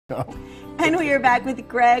And we are back with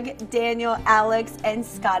Greg, Daniel, Alex, and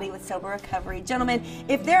Scotty with Sober Recovery. Gentlemen,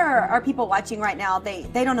 if there are people watching right now, they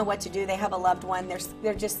don't know what to do. They have a loved one. They're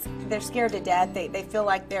scared to death. They feel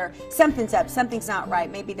like something's up. Something's not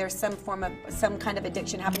right. Maybe there's some kind of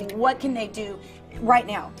addiction happening. What can they do right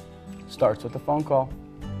now? Starts with a phone call.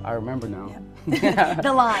 I remember now. Yep.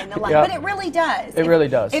 the line. Yep. But it really does. It really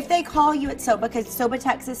does. If they call you at SOBA, because SOBA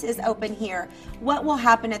Texas is open here, what will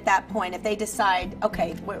happen at that point if they decide,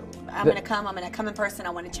 okay, I'm going to come in person,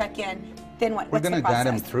 I want to check in, then what? We're going to guide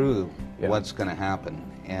them through Yeah. what's going to happen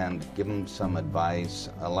and give them some advice.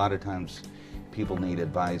 A lot of times people need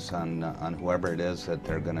advice on whoever it is that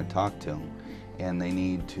they're going to talk to. And they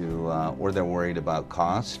need to, or they're worried about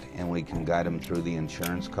cost, and we can guide them through the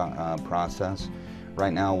insurance process.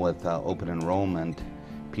 Right now with open enrollment,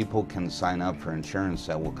 people can sign up for insurance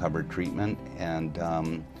that will cover treatment, and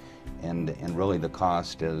really the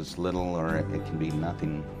cost is little, or it can be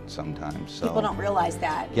nothing sometimes. So people don't realize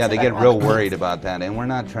that. Yeah, they get real worried about that, and we're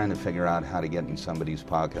not trying to figure out how to get in somebody's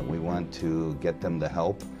pocket. We want to get them the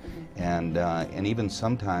help, and even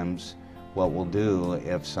sometimes what we'll do,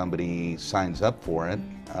 if somebody signs up for it,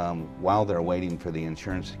 while they're waiting for the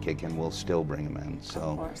insurance to kick in, we'll still bring them in.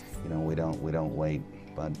 So, you know, we don't wait,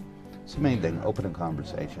 but it's the main thing, open a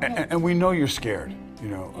conversation. And we know you're scared, you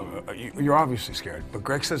know, you're obviously scared, but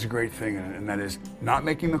Greg says a great thing, and that is not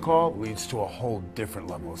making the call leads to a whole different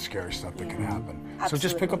level of scary stuff that can happen. Absolutely. So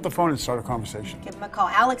just pick up the phone and start a conversation. Give him a call.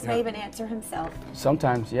 Alex may even answer himself.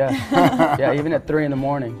 Sometimes, yeah. Yeah, even at 3 in the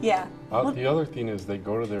morning. Yeah. The other thing is they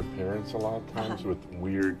go to their parents a lot of times with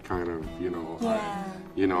weird kind of, you know,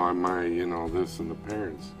 this, and the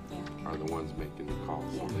parents are the ones making the calls,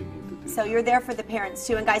 so they need to do So you're there for the parents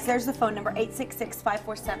too. And guys, there's the phone number,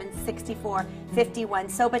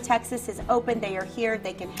 866-547-6451. SOBA Texas is open. They are here.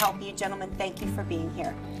 They can help you. Gentlemen, thank you for being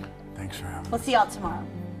here. Thanks for having us. We'll see y'all tomorrow.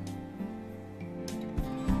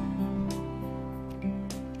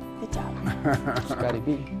 Good job. Scotty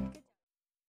B.